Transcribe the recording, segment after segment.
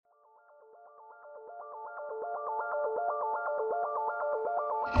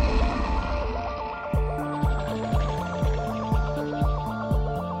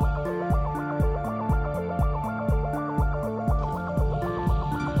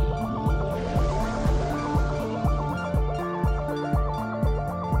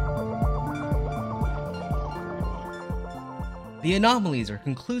The anomalies are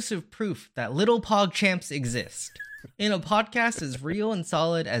conclusive proof that little PogChamps exist, in a podcast as real and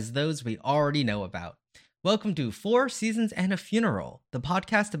solid as those we already know about. Welcome to 4 Seasons and a Funeral, the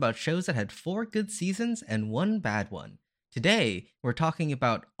podcast about shows that had 4 good seasons and 1 bad one. Today, we're talking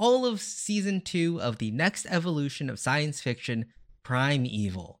about all of Season 2 of the next evolution of science fiction,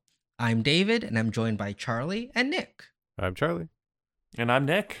 Primeval. I'm David, and I'm joined by Charlie and Nick. I'm Charlie. And I'm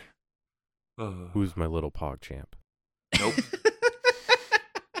Nick. Who's my little PogChamp? Nope.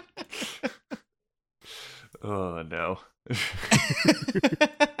 Oh, no.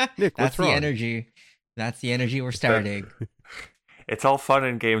 Nick, what's wrong? That's the energy we're starting. It's all fun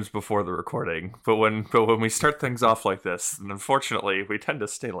and games before the recording, but when we start things off like this, and unfortunately, we tend to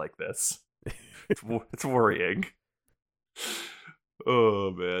stay like this. It's worrying.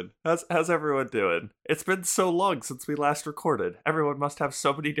 Oh, man. How's everyone doing? It's been so long since we last recorded. Everyone must have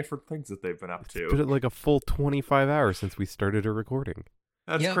so many different things that they've been up to. It's been like a full 25 hours since we started a recording.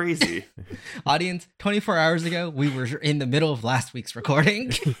 That's crazy. Audience, 24 hours ago, we were in the middle of last week's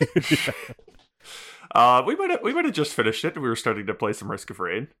recording. We might have just finished it and we were starting to play some Risk of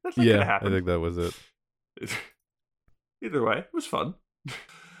Rain. That's not gonna happen. I think that was it. Either way, it was fun.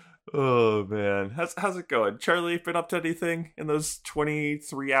 Oh man. How's it going? Charlie, been up to anything in those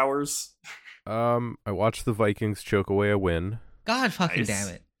 23 hours? I watched the Vikings choke away a win. God fucking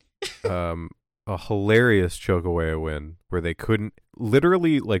Nice. damn it. A hilarious choke away a win where they couldn't,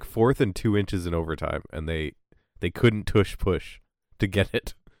 literally like 4th and 2 inches in overtime, and they couldn't push to get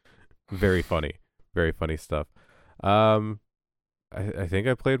it. Very funny. Very funny stuff. I think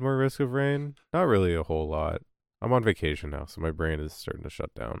I played more Risk of Rain. Not really a whole lot. I'm on vacation now, so my brain is starting to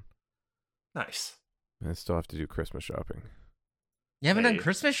shut down. Nice. I still have to do Christmas shopping. You haven't done Hey.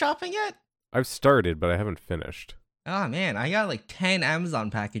 Christmas shopping yet? I've started, but I haven't finished. Oh man, I got like 10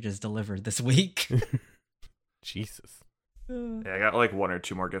 Amazon packages delivered this week. Jesus. Yeah, I got like 1 or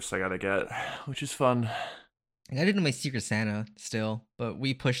 2 more gifts I gotta get, which is fun. I gotta do my Secret Santa still, but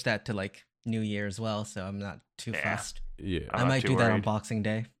we pushed that to like New Year as well, so I'm not too Yeah. fussed. Yeah. I'm I not might too do that on worried. Boxing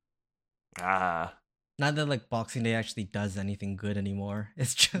Day. Ah. Not that like Boxing Day actually does anything good anymore.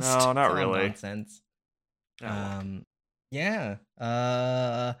 It's just No, not it's all really. nonsense. Oh. Yeah.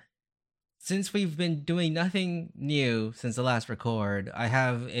 Since we've been doing nothing new since the last record, I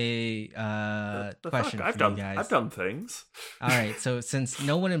have a The question fuck? for you guys. I've done things. All right, so since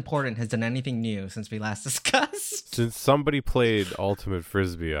no one important has done anything new since we last discussed, Since somebody played Ultimate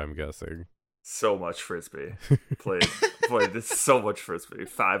Frisbee, I'm guessing. So much Frisbee. Played this so much Frisbee.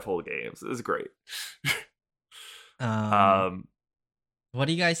 5 whole games. It was great. what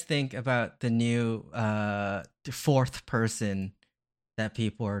do you guys think about the new 4th person that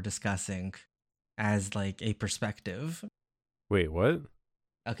people are discussing as like a perspective? Wait, what?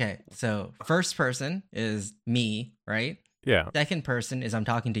 Okay, so first person is me, right? Yeah. Second person is I'm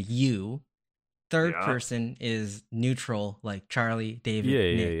talking to you. Third Yeah. person is neutral, like Charlie, David,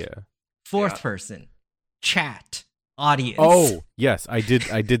 Nick. Yeah. Fourth Yeah. person, chat, audience. Oh, yes, I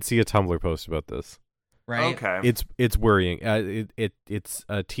did see a Tumblr post about this. right. Okay. It's worrying. It's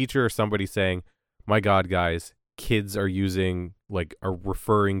a teacher or somebody saying, "My God, guys, kids are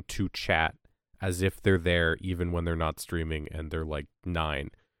referring to chat as if they're there even when they're not streaming and they're like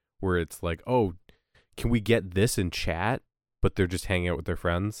 9, where it's like, oh, can we get this in chat? But they're just hanging out with their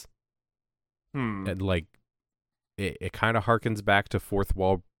friends." And like, it kind of harkens back to fourth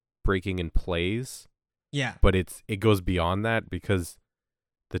wall breaking in plays, Yeah. but it goes beyond that because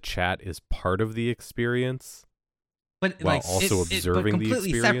the chat is part of the experience. But while like also but observing the completely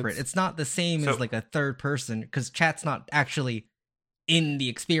experience. separate. It's not the same So- as like a third person because chat's not actually in the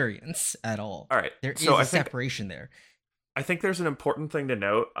experience at all. All right. There is So a I think separation there. I think there's an important thing to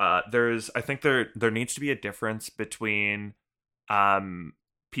note. I think there needs to be a difference between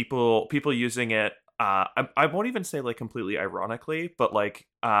people using it. I won't even say like completely ironically, but like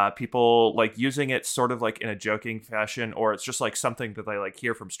people like using it sort of like in a joking fashion, or it's just like something that they like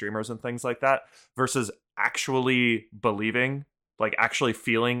hear from streamers and things like that, versus actually believing, like actually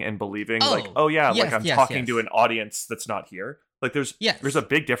feeling and believing, like, oh yeah, yes, like I'm yes, talking yes. to an audience that's not here. Like there's Yes. a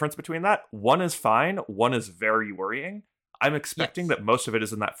big difference between that. One is fine, one is very worrying. I'm expecting Yes. that most of it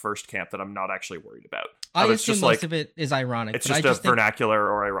is in that first camp that I'm not actually worried about. I It's assume just most like of it is ironic. it's but just I a just think, vernacular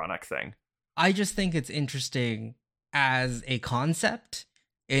or ironic thing. I just think it's interesting as a concept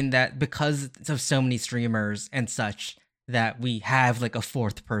in that because of so many streamers and such that we have like a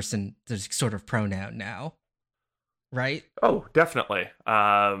fourth person sort of pronoun now. Right? Oh, definitely.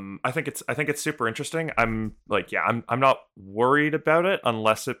 I think it's super interesting. I'm not worried about it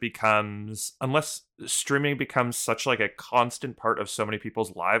unless streaming becomes such like a constant part of so many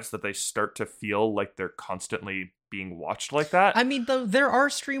people's lives that they start to feel like they're constantly being watched like that. I mean, though, there are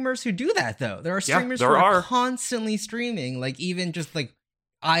streamers who do that, though. There are streamers who are constantly streaming, like, even just, like,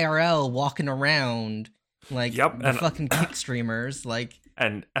 IRL walking around, like, the fucking kick streamers, like...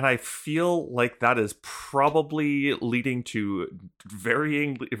 And I feel like that is probably leading to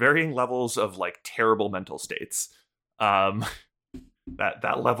varying levels of, like, terrible mental states. That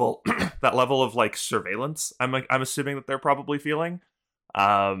level that level of, like, surveillance, I'm assuming that they're probably feeling.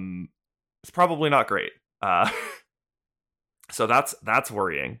 It's probably not great. So that's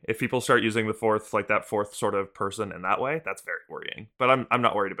worrying. If people start using the fourth, like that fourth sort of person in that way, that's very worrying. But I'm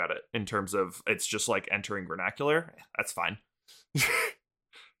not worried about it in terms of it's just like entering vernacular. That's fine.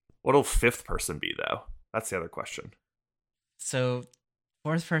 What'll fifth person be though? That's the other question. So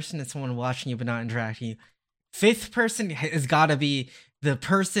fourth person is someone watching you but not interacting. Fifth person has got to be the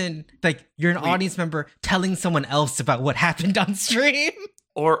person, like, you're an audience member telling someone else about what happened on stream.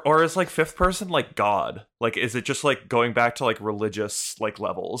 Or is, like, fifth person, like, God? Like, is it just, like, going back to, like, religious, like,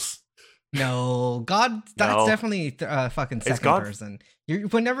 levels? No, God, that's definitely fucking second person.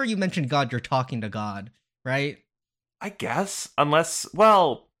 Whenever you mention God, you're talking to God, right? I guess. Unless,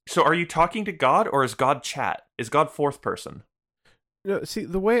 well, so are you talking to God, or is God chat? Is God fourth person? No, see,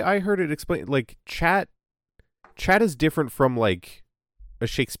 the way I heard it explained, like, chat is different from, like, a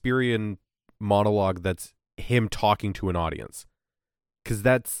Shakespearean monologue that's him talking to an audience. Because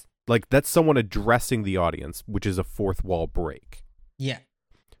that's someone addressing the audience, which is a fourth wall break. Yeah.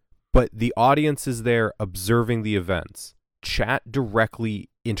 But the audience is there observing the events. Chat directly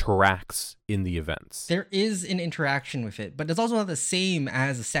interacts in the events. There is an interaction with it, but it's also not the same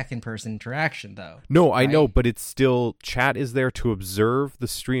as a second person interaction, though. No, right? I know, but it's still, chat is there to observe the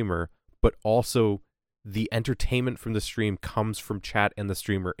streamer, but also the entertainment from the stream comes from chat and the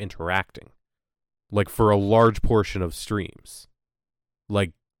streamer interacting. Like, for a large portion of streams.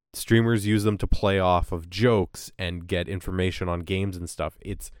 Like, streamers use them to play off of jokes and get information on games and stuff.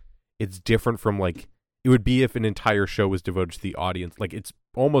 It's different from, like, it would be if an entire show was devoted to the audience. Like, it's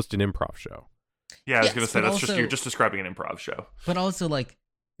almost an improv show. Yeah, I was going to say, you're just describing an improv show. But also, like,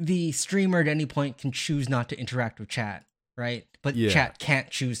 the streamer at any point can choose not to interact with chat, right? But chat can't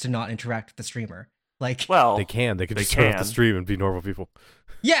choose to not interact with the streamer. Like, well, they can just turn off the stream and be normal people.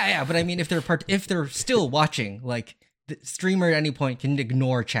 Yeah, but I mean, if they're still watching, like, the streamer at any point can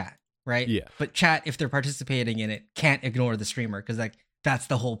ignore chat, right? Yeah. But chat, if they're participating in it, can't ignore the streamer because, like, that's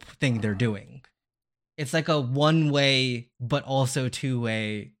the whole thing they're doing. It's like a one-way, but also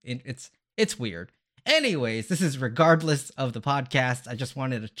two-way. It's weird. Anyways, this is regardless of the podcast. I just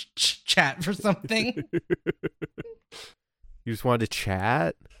wanted to chat for something. You just wanted to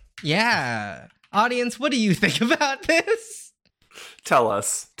chat? Yeah. Audience, what do you think about this? Tell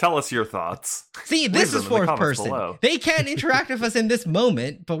us your thoughts. See, this is fourth person. Below. They can't interact with us in this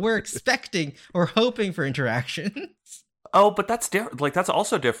moment, but we're expecting or hoping for interactions. Oh, but that's different. Like, that's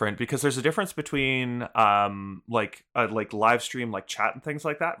also different because there's a difference between like live stream, like chat and things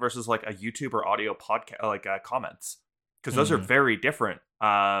like that, versus like a YouTube or audio podcast, like comments, because those are very different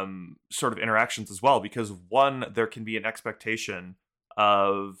sort of interactions as well. Because one, there can be an expectation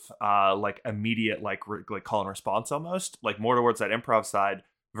of like immediate like call and response, almost like more towards that improv side,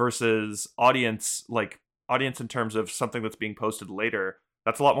 versus audience in terms of something that's being posted later.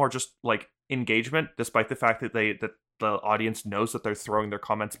 That's a lot more just like engagement, despite the fact that the audience knows that they're throwing their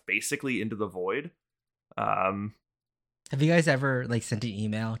comments basically into the void. Have you guys ever like sent an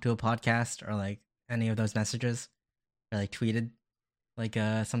email to a podcast or like any of those messages, or like tweeted like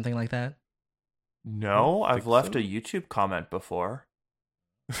something like that? No, I've left a YouTube comment before.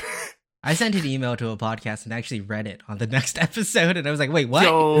 I sent an email to a podcast and actually read it on the next episode, and I was like, wait, what?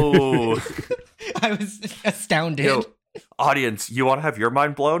 Yo. I was astounded. Yo, audience, you want to have your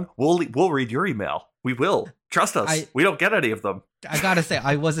mind blown? We'll read your email. We will. Trust us. We don't get any of them. I gotta say,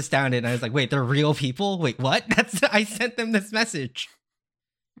 I was astounded, and I was like, wait, they're real people? Wait, what? I sent them this message.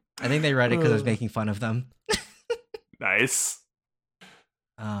 I think they read it because I was making fun of them. Nice.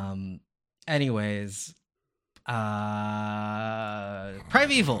 Anyways,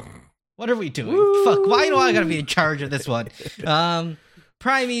 Primeval. What are we doing? Woo! Fuck, why do I gotta be in charge of this one?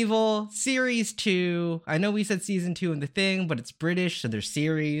 Primeval, Series 2. I know we said Season 2 in the thing, but it's British, so there's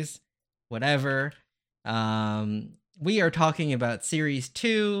series. Whatever. We are talking about Series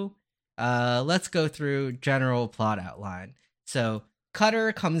 2. Let's go through general plot outline. So,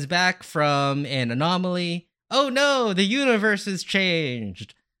 Cutter comes back from an anomaly. Oh no, the universe has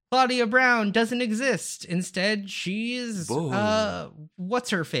changed. Claudia Brown doesn't exist. Instead, she's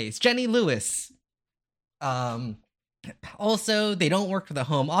what's her face? Jenny Lewis. Also, they don't work for the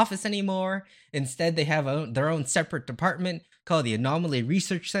home office anymore. Instead, they have their own separate department called the Anomaly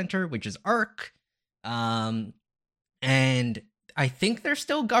Research Center, which is ARC. And I think they're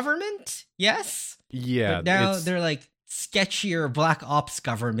still government. Yes. Yeah. But now they're like sketchier black ops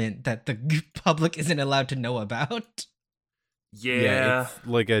government that the public isn't allowed to know about. Yeah. It's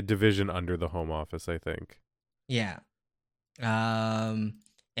like a division under the Home Office, I think. Yeah. And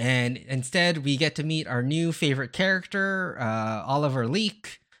instead we get to meet our new favorite character, Oliver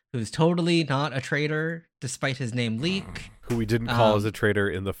Leek, who's totally not a traitor despite his name Leek. Who we didn't call as a traitor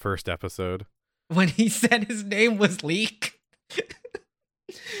in the first episode. When he said his name was Leek.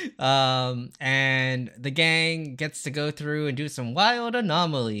 And the gang gets to go through and do some wild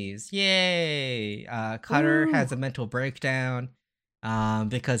anomalies. Yay! Cutter has a mental breakdown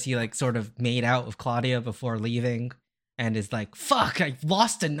because he like sort of made out with Claudia before leaving and is like, fuck, I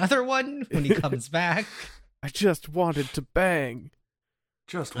lost another one when he comes back. I just wanted to bang.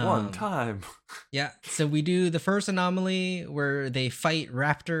 Just one time. Yeah, so we do the first anomaly where they fight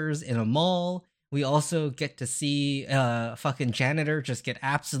raptors in a mall. We also get to see a fucking janitor just get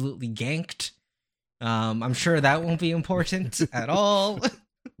absolutely ganked. I'm sure that won't be important at all.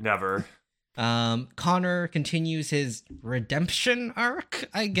 Never. Connor continues his redemption arc,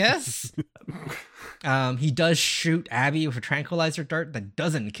 I guess. He does shoot Abby with a tranquilizer dart that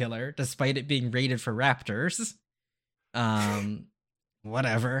doesn't kill her, despite it being rated for raptors.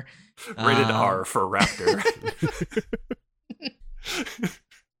 Whatever. Rated R for raptor.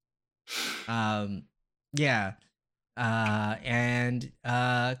 Yeah. And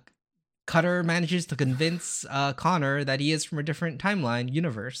Cutter manages to convince Connor that he is from a different timeline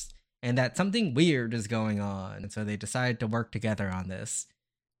universe and that something weird is going on. And so they decide to work together on this.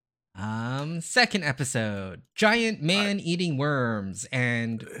 Second episode, giant man eating worms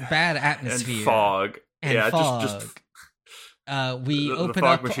and bad atmosphere. And fog. And yeah, fog. Just we open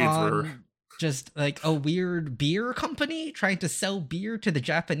fog up on just like a weird beer company trying to sell beer to the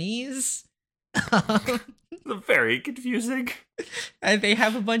Japanese. Very confusing. And they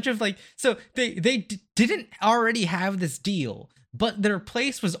have a bunch of like, so they didn't already have this deal, but their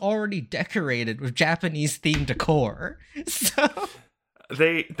place was already decorated with Japanese themed decor. So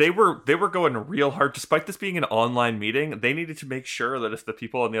they were going real hard, despite this being an online meeting. They needed to make sure that if the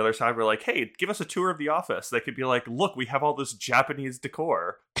people on the other side were like, "Hey, give us a tour of the office," they could be like, "Look, we have all this Japanese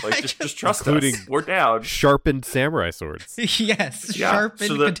decor. Like, just trust us. We're down." Sharpened samurai swords. Yes, Yeah,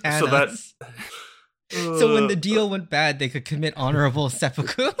 sharpened katanas. So when the deal went bad, they could commit honorable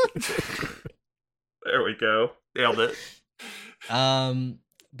seppuku. There we go. Nailed it.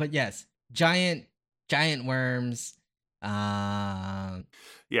 But yes, giant worms.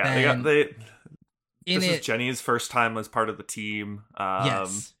 This is Jenny's first time as part of the team.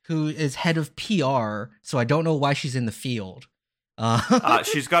 Yes, who is head of PR, so I don't know why she's in the field.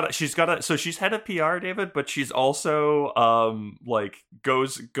 She's got so she's head of PR, David, but she's also like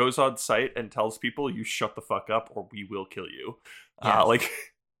goes on site and tells people, "You shut the fuck up or we will kill you." Yes.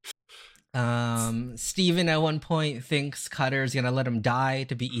 Steven at one point thinks Cutter's gonna let him die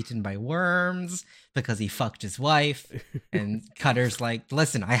to be eaten by worms because he fucked his wife, and Cutter's like,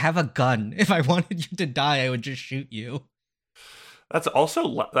 "Listen, I have a gun. If I wanted you to die, I would just shoot you." That's also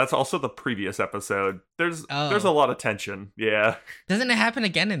the previous episode. There's a lot of tension. Yeah. Doesn't it happen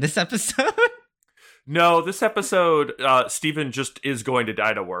again in this episode? No, this episode, Steven just is going to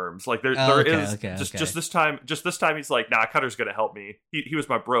die to worms. Like just this time he's like, "Nah, Cutter's gonna help me. He was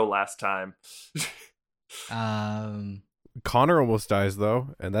my bro last time." Connor almost dies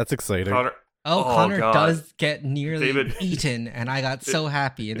though, and that's exciting. Connor does get nearly eaten, and I got so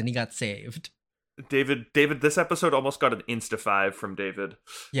happy, and then he got saved. David, this episode almost got an Insta 5 from David.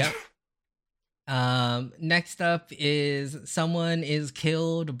 Yep. Next up is someone is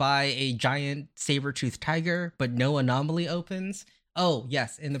killed by a giant saber-toothed tiger, but no anomaly opens. Oh,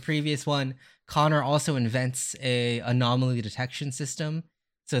 yes, in the previous one, Connor also invents a anomaly detection system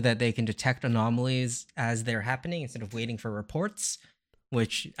so that they can detect anomalies as they're happening instead of waiting for reports,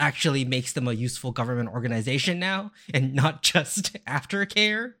 which actually makes them a useful government organization now and not just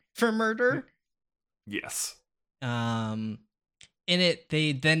aftercare for murder. Yes. In it,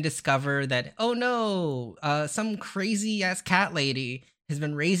 they then discover that, oh no, some crazy ass cat lady has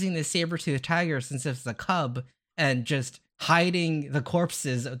been raising this saber-toothed tiger since it was a cub and just hiding the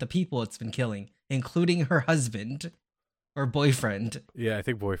corpses of the people it's been killing, including her husband or boyfriend. Yeah, I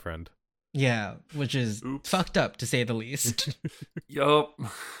think boyfriend. Yeah, which is fucked up to say the least. Yup.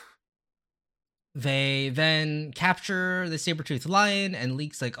 They then capture the saber-toothed lion, and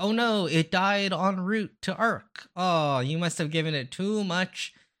Leek's like, oh no, it died en route to Ark. Oh, you must have given it too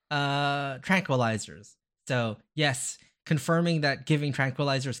much tranquilizers. So, yes, confirming that giving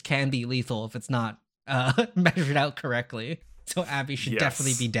tranquilizers can be lethal if it's not measured out correctly. So Abby should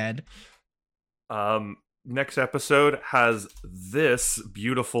definitely be dead. next episode has this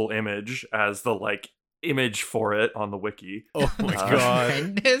beautiful image as the image for it on the wiki. Oh my god.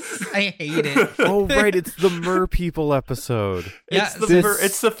 Horrendous. I hate it. Oh right, it's the Mer People episode. Yeah,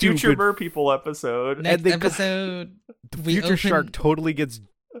 It's the future stupid- Mer People episode. Next they- episode, The we future open- shark totally gets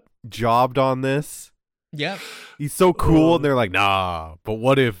jobbed on this. Yep. He's so cool, and they're like, nah, but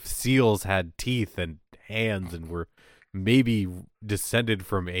what if seals had teeth and hands and were maybe descended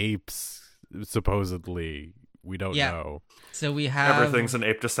from apes, supposedly? We don't know. So we have Everything's an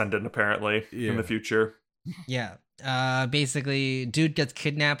ape descendant, apparently, in the future. Yeah. Basically, dude gets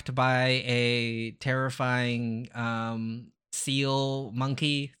kidnapped by a terrifying seal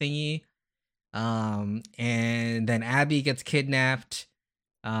monkey thingy. And then Abby gets kidnapped.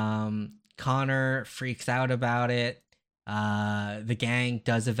 Connor freaks out about it. The gang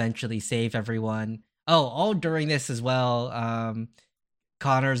does eventually save everyone. Oh, all during this as well,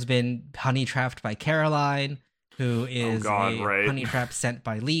 Connor's been honey trapped by Caroline, who is right. honey trap sent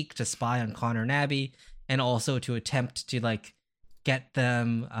by Leek to spy on Connor and Abby, and also to attempt to get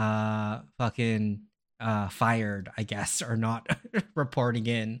them fucking fired, I guess, or not reporting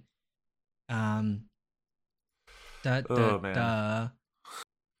in. Man.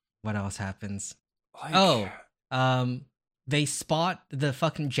 What else happens? Like, They spot the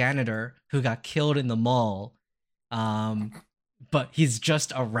fucking janitor who got killed in the mall. But he's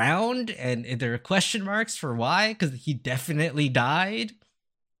just around, and there are question marks for why, because he definitely died.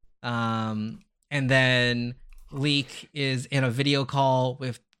 And then Leek is in a video call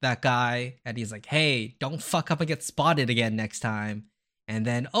with that guy, and he's like, hey, don't fuck up and get spotted again next time. And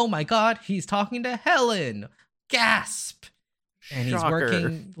then, oh my god, he's talking to Helen. Gasp! And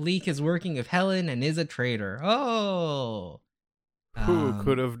Shocker. Leek is working with Helen and is a traitor. Oh! Who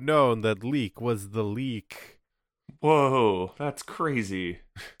could have known that Leek was the Leek? whoa, that's crazy.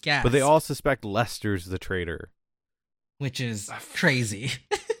 Gasp. But they all suspect Lester's the traitor. Which is crazy.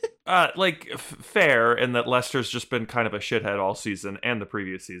 Fair in that Lester's just been kind of a shithead all season and the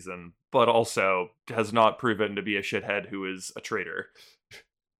previous season, but also has not proven to be a shithead who is a traitor.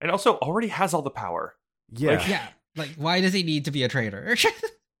 And also already has all the power. Yeah. Yeah. Why does he need to be a traitor?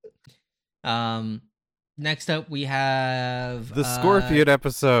 Next up we have The Scorpion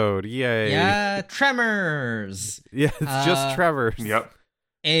episode. Yay. Yeah, Tremors. Yeah, it's just Trevor's. Yep.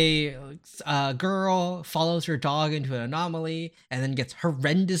 A girl follows her dog into an anomaly and then gets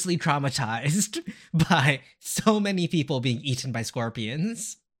horrendously traumatized by so many people being eaten by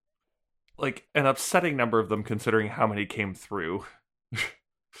scorpions. Like an upsetting number of them considering how many came through.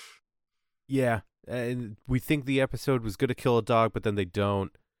 Yeah. And we think the episode was going to kill a dog, but then they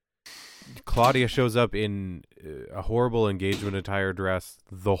don't. Claudia shows up in a horrible engagement attire dress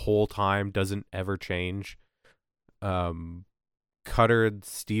the whole time, doesn't ever change. Cutter and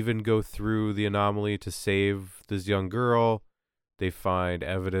Steven go through the anomaly to save this young girl. They find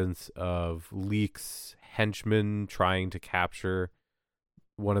evidence of Leek's henchmen trying to capture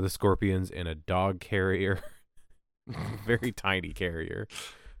one of the scorpions in a dog carrier. Very tiny carrier.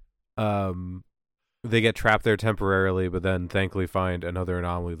 They get trapped there temporarily, but then thankfully find another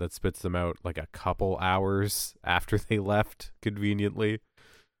anomaly that spits them out like a couple hours after they left, conveniently.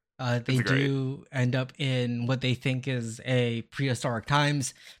 They do end up in what they think is a prehistoric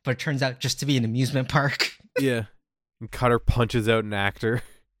times, but it turns out just to be an amusement park. Yeah. And Cutter punches out an actor.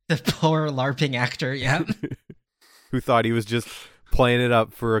 The poor LARPing actor, yeah. Who thought he was just playing it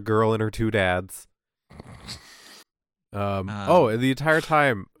up for a girl and her two dads. And the entire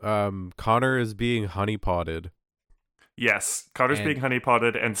time, Connor is being honeypotted. Yes, Connor's being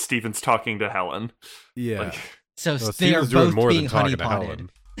honeypotted and Steven's talking to Helen. Yeah. So Well, they are Steven's doing both more being than talking to honeypotted.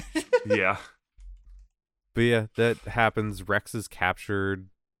 Helen. Yeah. But yeah, that happens. Rex is captured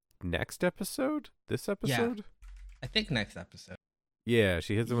next episode? This episode? I think next episode. Yeah,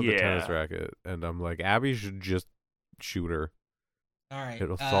 she hits him with the tennis racket. And I'm like, Abby should just shoot her. All right.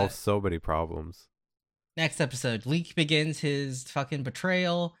 It'll solve so many problems. Next episode, Leek begins his fucking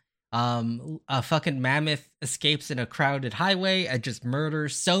betrayal. A fucking mammoth escapes in a crowded highway and just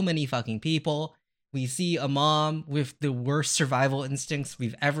murders so many fucking people. We see a mom with the worst survival instincts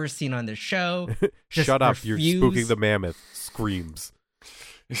we've ever seen on this show. Shut up, you're spooking the mammoth. Screams.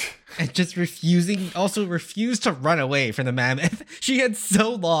 And just refused to run away from the mammoth. She had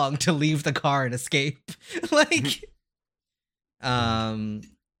so long to leave the car and escape. Yeah,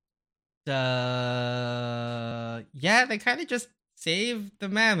 they kind of just saved the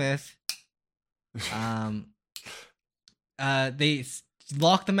mammoth. They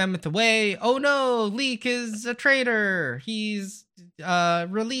lock the mammoth away. Oh no, Leek is a traitor. He's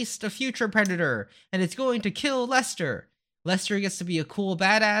released a future predator and it's going to kill Lester. Lester gets to be a cool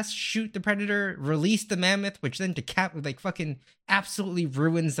badass, shoot the predator, release the mammoth, which then fucking absolutely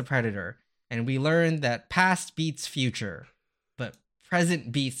ruins the predator. And we learn that past beats future, but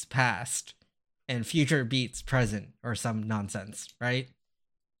present beats past, and future beats present, or some nonsense, right?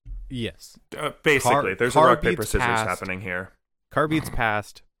 Yes. Basically, there's a car rock, paper, beats scissors past. happening here. Car beats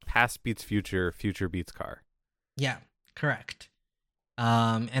past, past beats future, future beats car. Yeah, correct.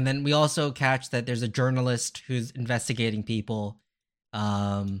 And then we also catch that there's a journalist who's investigating people,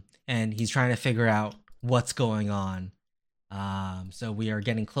 and he's trying to figure out what's going on. So we are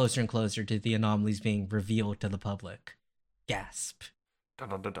getting closer and closer to the anomalies being revealed to the public. Gasp.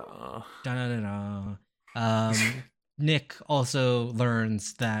 Da-da-da-da. Da-da-da-da. Nick also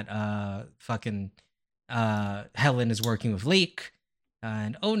learns that Helen is working with Leek,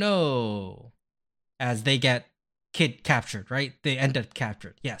 and oh no, as they get captured, right? They end up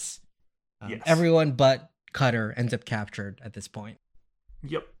captured. Yes. Yes. Everyone but Cutter ends up captured at this point.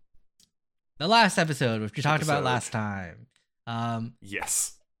 Yep. The last episode, which we talked about last time.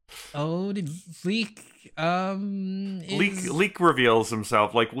 Yes. Oh, did Leek Leek reveals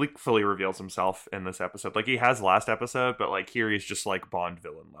himself, like Leek fully reveals himself in this episode. Like he has last episode, but like here he's just like Bond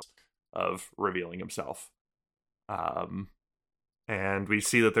villain level of revealing himself. And we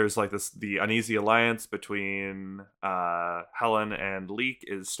see that there's like the uneasy alliance between Helen and Leek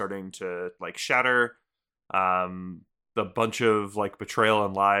is starting to like shatter. The bunch of like betrayal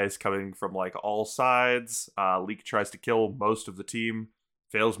and lies coming from like all sides. Leek tries to kill most of the team,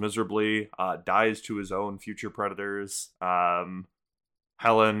 fails miserably, dies to his own future predators.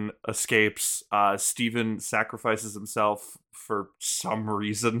 Helen escapes. Steven sacrifices himself for some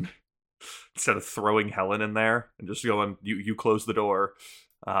reason. Instead of throwing Helen in there and just going, you close the door,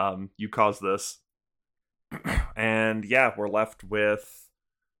 you caused this. And yeah, we're left with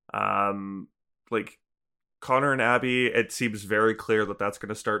like Connor and Abby. It seems very clear that that's going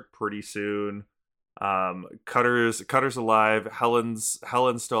to start pretty soon. Cutter's alive. Helen's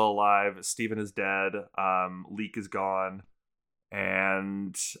still alive. Steven is dead. Leek is gone.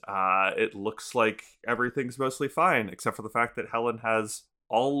 And it looks like everything's mostly fine, except for the fact that Helen has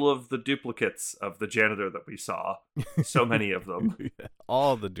all of the duplicates of the janitor that we saw. So many of them.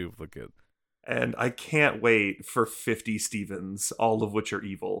 All the duplicates. And I can't wait for 50 Stevens, all of which are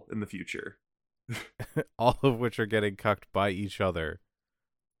evil in the future. All of which are getting cucked by each other.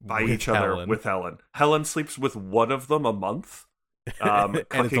 With Helen. Helen sleeps with one of them a month.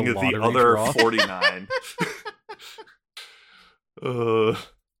 Cucking the other draw. 49.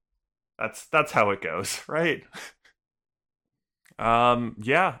 That's how it goes, right?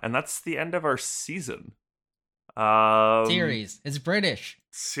 Yeah, and that's the end of our season. Series. It's British.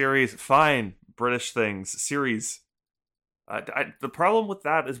 Series, fine. British things. Series. The problem with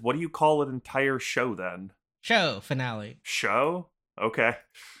that is, what do you call an entire show then? Show finale. Show? Okay.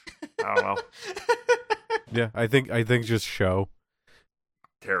 I don't know. Yeah, I think just show.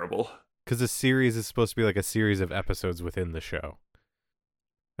 Terrible. Because a series is supposed to be like a series of episodes within the show.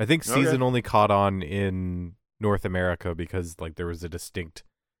 I think season only caught on in North America because like there was a distinct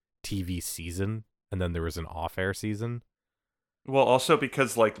TV season and then there was an off-air season. Well, also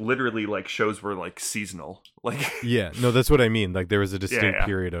because like literally like shows were like seasonal. Like yeah, no, that's what I mean. Like there was a distinct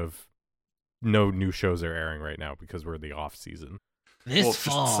period of no new shows are airing right now because we're in the off season. This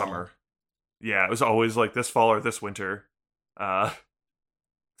fall. Just summer. Yeah, it was always like this fall or this winter.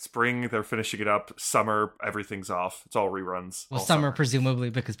 Spring, they're finishing it up. Summer, everything's off. It's all reruns. Well, all summer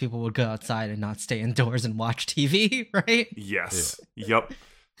presumably because people would go outside and not stay indoors and watch TV, right? Yes. Yeah. Yep.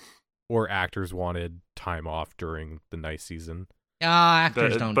 Or actors wanted time off during the nice season.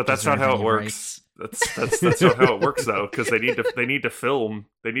 Actors don't. But that's not how it works. That's not how it works though, because they need to film.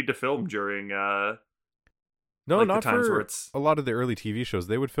 They need to film during. No, like not the times for where it's a lot of the early TV shows.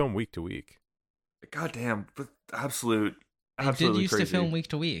 They would film week to week. Goddamn, but absolute. They did used to film week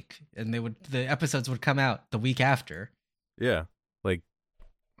to week, and the episodes would come out the week after. Yeah, like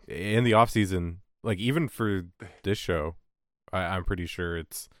in the off season, like even for this show, I'm pretty sure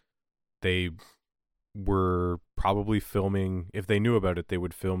they were probably filming. If they knew about it, they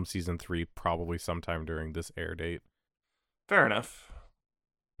would film season 3 probably sometime during this air date. Fair enough.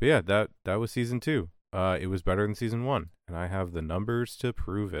 But yeah, that was season 2. It was better than season 1, and I have the numbers to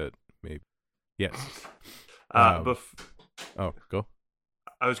prove it. Maybe yes. Oh, go.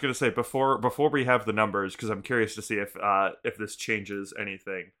 I was going to say before we have the numbers, because I'm curious to see if this changes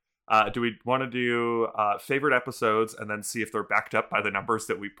anything. Do we want to do favorite episodes and then see if they're backed up by the numbers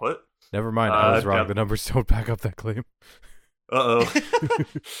that we put? Never mind, I was wrong. The numbers don't back up that claim. Uh-oh.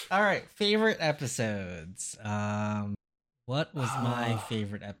 All right, favorite episodes. What was my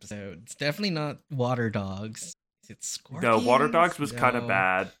favorite episode? It's definitely not Water Dogs. it Scorpions? No, Water Dogs was kind of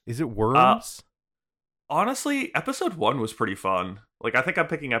bad. Is it Worms? Honestly, episode 1 was pretty fun. Like, I think I'm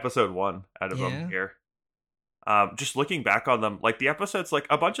picking episode 1 out of them here. Just looking back on them, like the episodes, like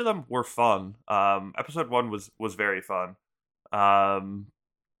a bunch of them were fun. Episode 1 was very fun.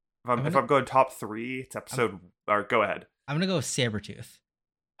 If I'm going top 3, it's episode. Or go ahead. I'm gonna go with Sabretooth.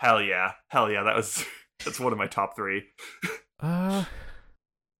 Hell yeah! That's one of my top 3.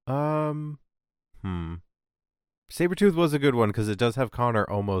 Sabretooth was a good one because it does have Connor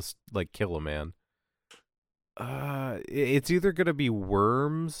almost like kill a man. It's either gonna be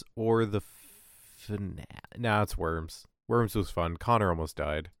Worms or the finale. Nah, it's Worms. Worms was fun. Connor almost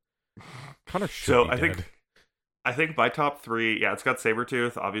died. Connor should be dead. I think my top 3, it's got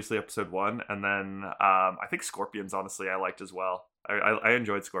Sabretooth, obviously episode 1, and then I think Scorpions, honestly, I liked as well. I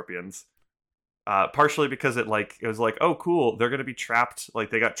enjoyed Scorpions. Partially because it was like, oh cool, they're gonna be trapped, like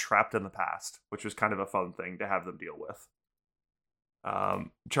they got trapped in the past, which was kind of a fun thing to have them deal with.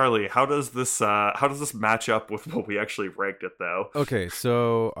 Charlie, how does this match up with what we actually ranked it though? Okay,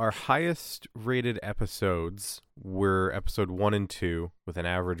 so our highest rated episodes were episode 1 and 2 with an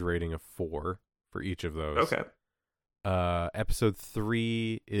average rating of 4 for each of those. Okay. Episode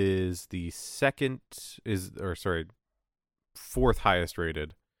 3 is the fourth highest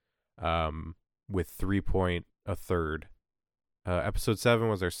rated, with 3.3. Episode 7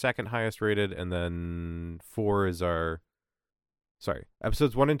 was our second highest rated, and then 4 is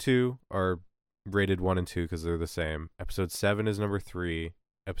episodes 1 and 2 are rated 1 and 2 because they're the same. Episode 7 is number 3.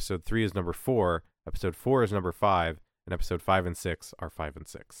 Episode 3 is number 4. Episode 4 is number 5, and episode 5 and 6 are 5 and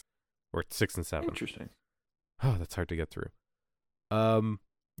 6, or 6 and 7. Interesting. Oh, that's hard to get through.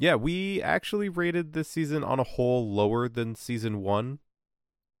 Yeah, we actually rated this season on a whole lower than season 1.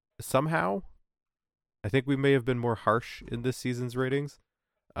 Somehow, I think we may have been more harsh in this season's ratings.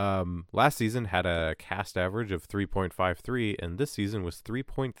 Last season had a cast average of 3.53, and this season was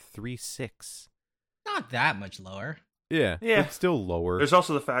 3.36. Not that much lower. Yeah, but still lower. There's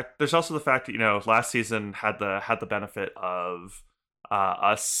also the fact that last season had the benefit of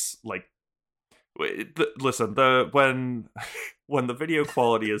us like. Listen, when the video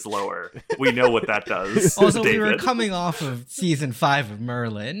quality is lower, we know what that does. Also, David. we were coming off of season 5 of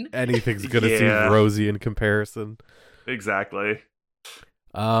Merlin. Anything's gonna seem rosy in comparison. Exactly.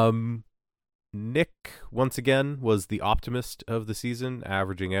 Nick once again was the optimist of the season,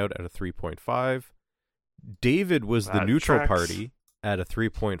 averaging out at a 3.5. David was the neutral party at a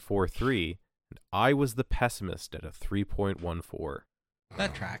 3.43, and I was the pessimist at a 3.14.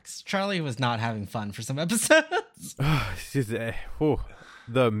 That tracks. Charlie was not having fun for some episodes. The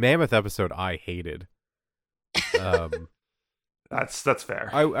mammoth episode I hated. That's fair.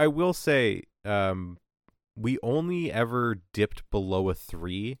 I will say, we only ever dipped below a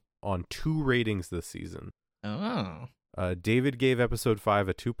 3 on 2 ratings this season. Oh. David gave episode 5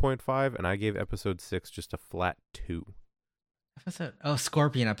 a 2.5, and I gave episode 6 just a flat 2.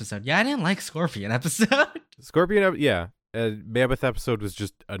 Scorpion episode. Yeah, I didn't like Scorpion episode. Mammoth episode was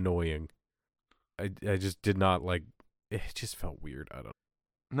just annoying. I just did not like. It just felt weird. I don't.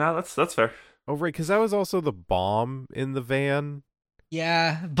 No, that's fair. Oh right, because I was also the bomb in the van.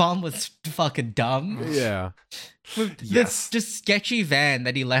 Yeah, Bomb was fucking dumb. Yeah. This just sketchy van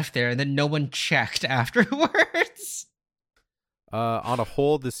that he left there, and then no one checked afterwards. On a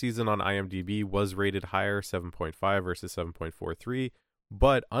whole, this season on IMDb was rated higher, 7.5 versus 7.43.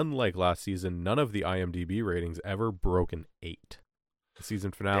 But unlike last season, none of the IMDb ratings ever broke an 8. The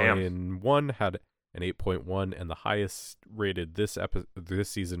season finale in 1 had an 8.1, and the highest rated this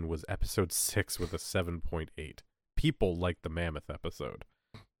season was episode 6 with a 7.8. People like the mammoth episode.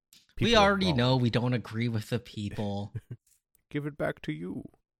 We already know we don't agree with the people. Give it back to you,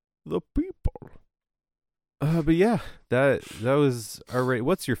 the people. But yeah, that was all right.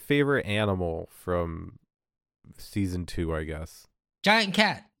 What's your favorite animal from season 2? I guess. Giant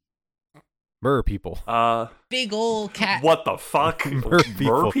cat. Mer people. Big old cat. What the fuck? Mer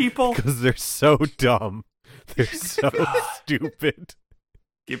people? Because they're so dumb. They're so stupid.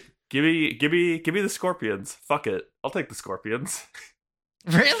 Give me the scorpions. Fuck it. I'll take the scorpions.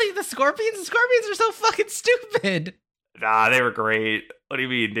 Really? The scorpions? The scorpions are so fucking stupid. Nah, they were great. What do you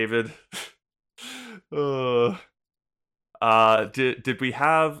mean, David? Did we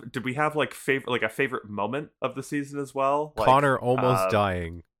have like a favorite moment of the season as well? Like, Connor almost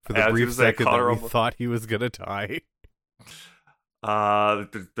dying for the brief second that we thought he was gonna die.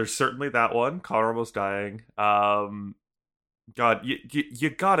 There's certainly that one. Connor almost dying. God, you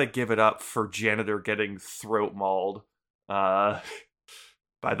gotta give it up for Janitor getting throat mauled by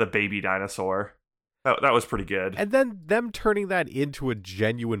the baby dinosaur. That was pretty good. And then them turning that into a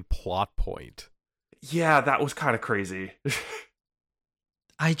genuine plot point. Yeah, that was kind of crazy.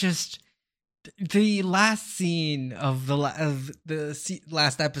 The last scene of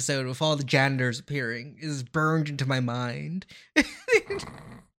last episode with all the janitors appearing is burned into my mind.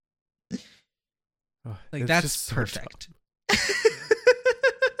 Like, that's perfect.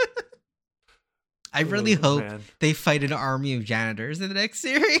 I really hope they fight an army of janitors in the next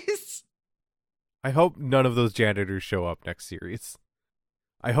series. I hope none of those janitors show up next series.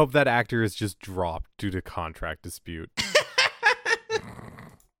 I hope that actor is just dropped due to contract dispute.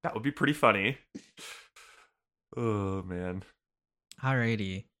 That would be pretty funny. Oh, man.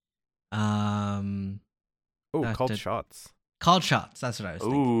 Alrighty. Called shots. Called shots. That's what I was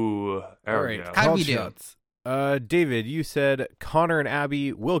thinking. Ooh. All right. How'd we do? Shots. David, you said Connor and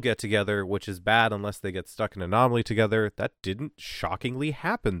Abby will get together, which is bad unless they get stuck in Anomaly together. That didn't shockingly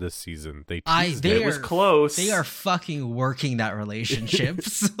happen this season. It was close. They are fucking working that relationship.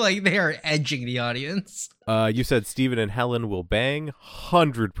 Like, they are edging the audience. You said Steven and Helen will bang.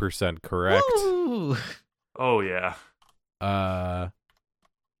 100% correct. Woo! Oh, yeah.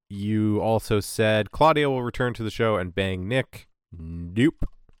 You also said Claudia will return to the show and bang Nick. Nope.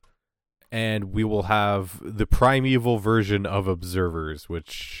 And we will have the Primeval version of Observers,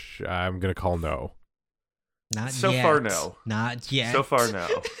 which I'm going to call no. Not so yet. Far, no. Not yet. So far,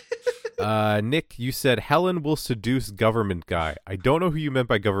 no. Nick, you said Helen will seduce government guy. I don't know who you meant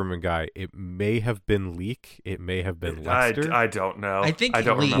by government guy. It may have been Leak. It may have been Lester. I don't know. I think I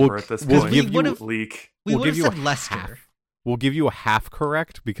don't Leak. remember at this point. Leak. We would have said Lester. We'll give you a half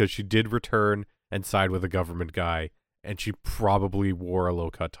correct because she did return and side with a government guy, and she probably wore a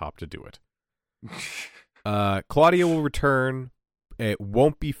low-cut top to do it. Claudia will return. It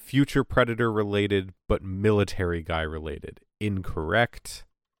won't be future Predator related, but military guy related. Incorrect.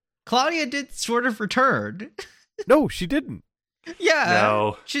 Claudia did sort of return. No, she didn't. Yeah.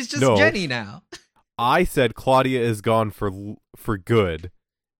 No. She's just Jenny now. I said Claudia is gone for good,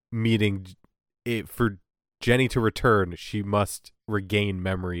 meaning for Jenny to return, she must regain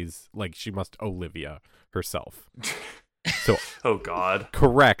memories, like she must Olivia herself. So, oh God,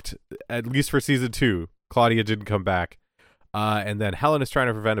 correct. At least for season 2, Claudia didn't come back, and then Helen is trying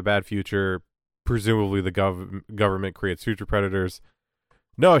to prevent a bad future. Presumably, the government creates future predators.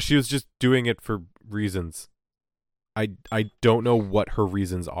 No, she was just doing it for reasons. I don't know what her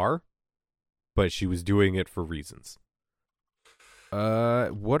reasons are, but she was doing it for reasons.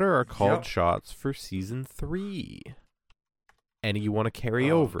 What are our called shots for season 3? Any you want to carry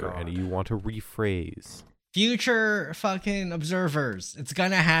over? God. Any you want to rephrase? Future fucking observers. It's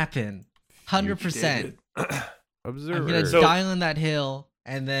gonna happen. 100%. Observer. I'm gonna die on that hill,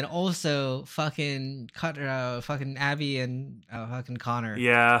 and then also fucking Abby and fucking Connor.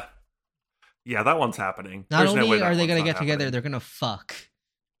 Yeah, that one's happening. Not There's only no way are they gonna get happening. together, they're gonna fuck.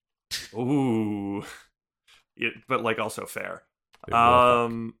 Ooh, but like also fair.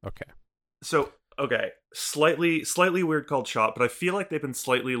 Okay. So slightly weird called shot, but I feel like they've been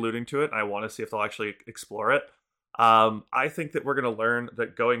slightly alluding to it, and I want to see if they'll actually explore it. I think that we're going to learn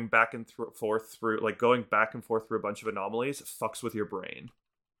that going back and forth through a bunch of anomalies fucks with your brain,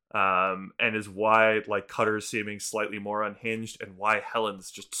 and is why like Cutter's seeming slightly more unhinged, and why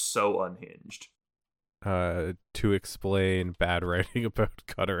Helen's just so unhinged. To explain bad writing about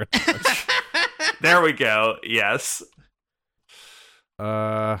Cutter. There we go. Yes.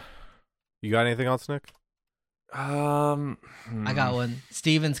 You got anything else, Nick? I got one.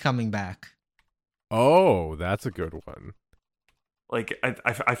 Steven's coming back. Oh, that's a good one. Like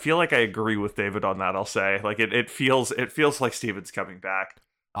I feel like I agree with David on that. I'll say like it feels like Steven's coming back.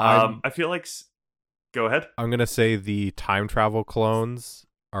 I feel like. Go ahead. I'm gonna say the time travel clones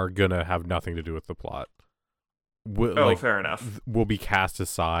are gonna have nothing to do with the plot. Fair enough. Will be cast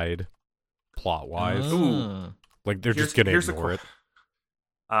aside plot wise. Ooh. Like they're just gonna ignore it.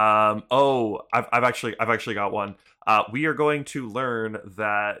 I've actually got one. We are going to learn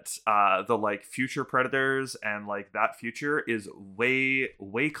that the like future predators and like that future is way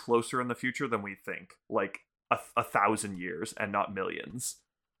closer in the future than we think, like 1,000 years and not millions.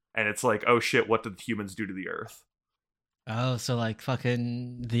 And it's like, oh shit, what did humans do to the Earth? Oh, so like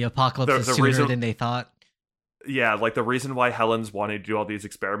fucking the apocalypse is sooner than they thought. Yeah, like the reason why Helen's wanting to do all these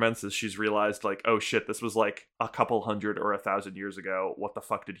experiments is she's realized like, oh shit, this was like a couple hundred or 1,000 years ago. What the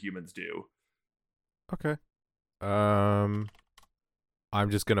fuck did humans do? Okay. I'm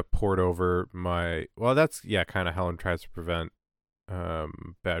just gonna port over my. Well, that's kind of Helen tries to prevent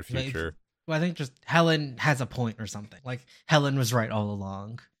bad future. Well, I think just Helen has a point or something. Like Helen was right all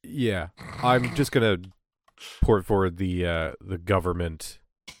along. Yeah, I'm just gonna port forward the government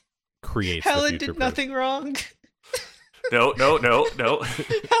creates. Helen the future did nothing wrong. No.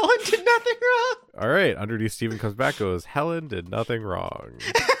 Helen did nothing wrong. All right, underneath Steven comes back, goes, Helen did nothing wrong.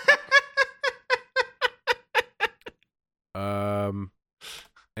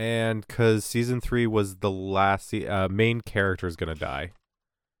 And because season 3 was the last, main character is gonna die,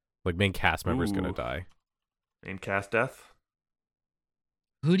 like main cast member is gonna die. Main cast death.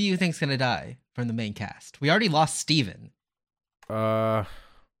 Who do you think's gonna die from the main cast? We already lost Steven. Like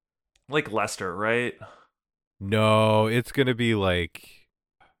Lester, right? No, it's gonna be like,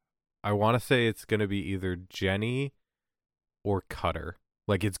 I want to say it's gonna be either Jenny or Cutter.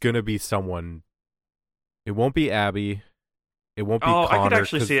 Like it's gonna be someone. It won't be Abby. It won't be Connor. I could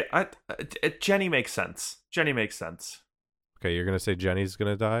actually see it. Jenny makes sense. Okay, you're gonna say Jenny's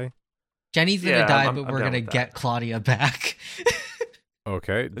gonna die? Jenny's gonna die, but we're gonna get Claudia back.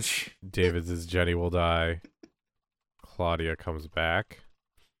 Okay. David says Jenny will die. Claudia comes back.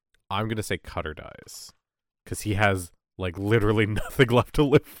 I'm gonna say Cutter dies. Because he has, like, literally nothing left to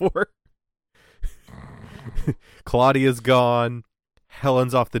live for. Claudia's gone.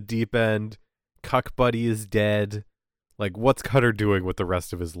 Helen's off the deep end. Cuck Buddy is dead. Like, what's Cutter doing with the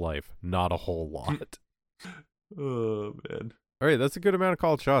rest of his life? Not a whole lot. Oh, man. All right, that's a good amount of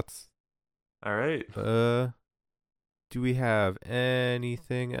called shots. All right. Do we have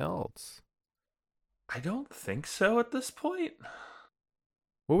anything else? I don't think so at this point.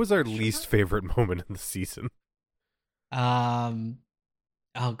 What was our least favorite moment in the season? Oh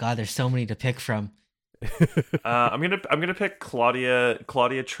god, there's so many to pick from. I'm gonna pick Claudia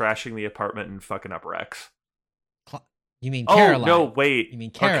trashing the apartment and fucking up Rex. You mean Caroline? Oh no, wait. You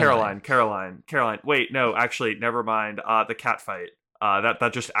mean Caroline? Caroline. Wait, no, actually, never mind. The cat fight.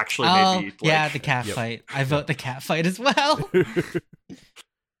 That just actually made me. Like, yeah, the cat fight. I vote the cat fight as well.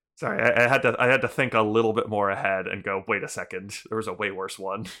 Sorry, I had to think a little bit more ahead and go, wait a second, there was a way worse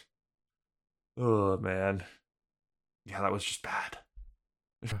one. Oh man. Yeah, that was just bad.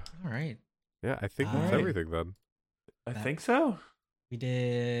 All right. Yeah, I think that's everything then. I think so. We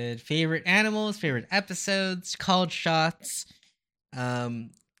did favorite animals, favorite episodes, called shots,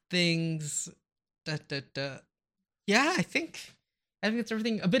 things. Yeah, I think it's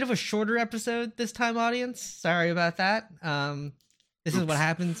everything. A bit of a shorter episode this time, audience. Sorry about that. This is what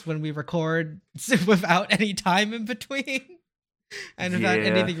happens when we record without any time in between and without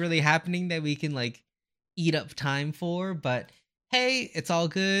anything really happening that we can like eat up time for. But hey, it's all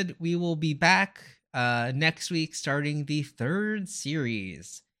good. We will be back next week starting the 3rd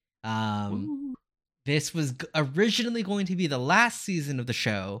series. This was originally going to be the last season of the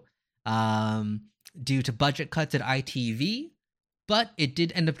show due to budget cuts at ITV, but it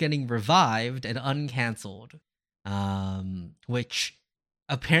did end up getting revived and uncanceled. Which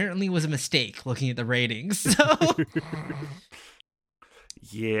apparently was a mistake looking at the ratings. So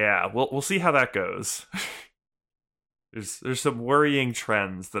yeah, we'll see how that goes. There's some worrying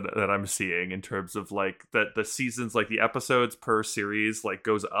trends that I'm seeing in terms of like that the seasons, like the episodes per series like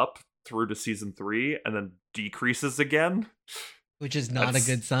goes up through to season 3 and then decreases again, which is not a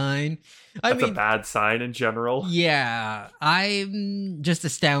good sign. That's a bad sign in general. Yeah, I'm just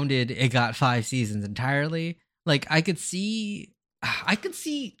astounded it got 5 seasons entirely. Like I could see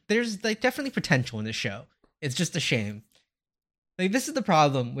there's like definitely potential in this show. It's just a shame. Like this is the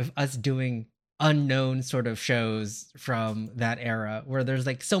problem with us doing unknown sort of shows from that era where there's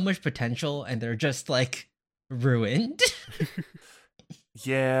like so much potential and they're just like ruined.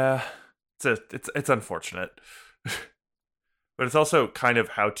 Yeah. It's unfortunate. But it's also kind of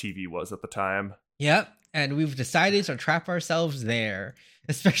how TV was at the time. Yep. And we've decided to trap ourselves there,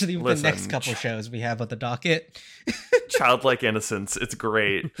 especially with the next couple shows we have on the docket. Childlike innocence. It's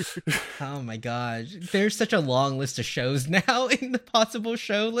great. Oh my gosh. There's such a long list of shows now in the possible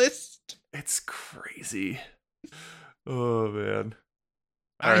show list. It's crazy. Oh, man.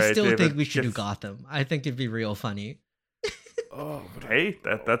 I still think we should do Gotham. I think it'd be real funny. Oh, but hey,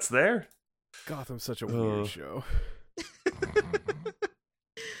 that's there. Gotham's such a weird show.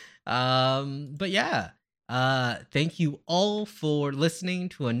 But yeah. Thank you all for listening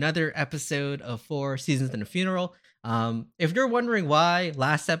to another episode of 4 Seasons and a Funeral. If you're wondering why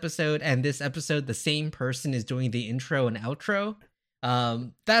last episode and this episode the same person is doing the intro and outro,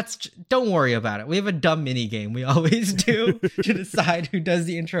 don't worry about it. We have a dumb mini game we always do to decide who does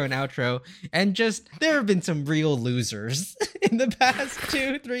the intro and outro, and just there have been some real losers in the past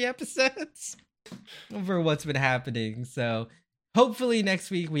 2-3 episodes over what's been happening. So hopefully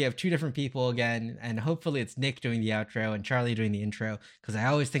next week we have 2 different people again, and hopefully it's Nick doing the outro and Charlie doing the intro, because I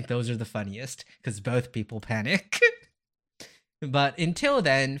always think those are the funniest, because both people panic. But until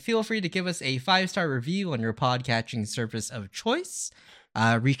then, feel free to give us a 5-star review on your podcatching service of choice.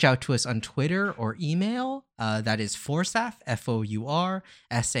 reach out to us on Twitter or email. That is FOURSAAF, FOURSAAF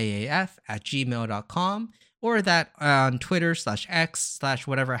 @gmail.com, or that on Twitter /X/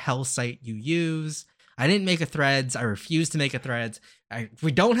 whatever hell site you use. I didn't make a Threads. I refuse to make a Threads.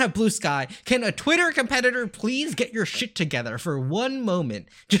 We don't have Blue Sky. Can a Twitter competitor please get your shit together for one moment,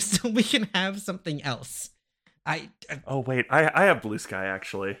 just so we can have something else? Oh wait, I have Blue Sky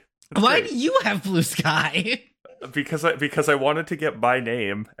actually. Why do you have Blue Sky? Because I wanted to get by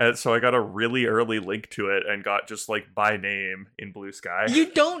name, and so I got a really early link to it and got just like by name in Blue Sky.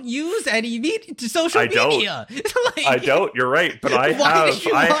 You don't use any social media. I don't. You're right, but I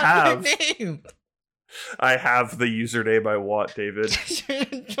have. Name? I have the username I want, David.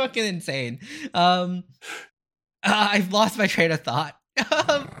 You're fucking insane. I've lost my train of thought.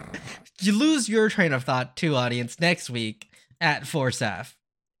 You lose your train of thought too, audience, next week at FOURSAAF.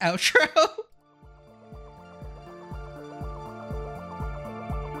 Outro.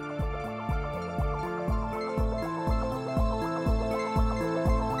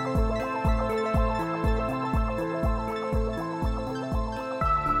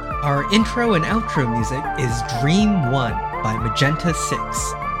 Our intro and outro music is Dream 1 by Magenta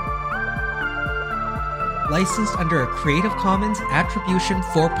 6. Licensed under a Creative Commons Attribution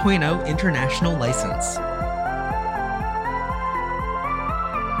 4.0 International License.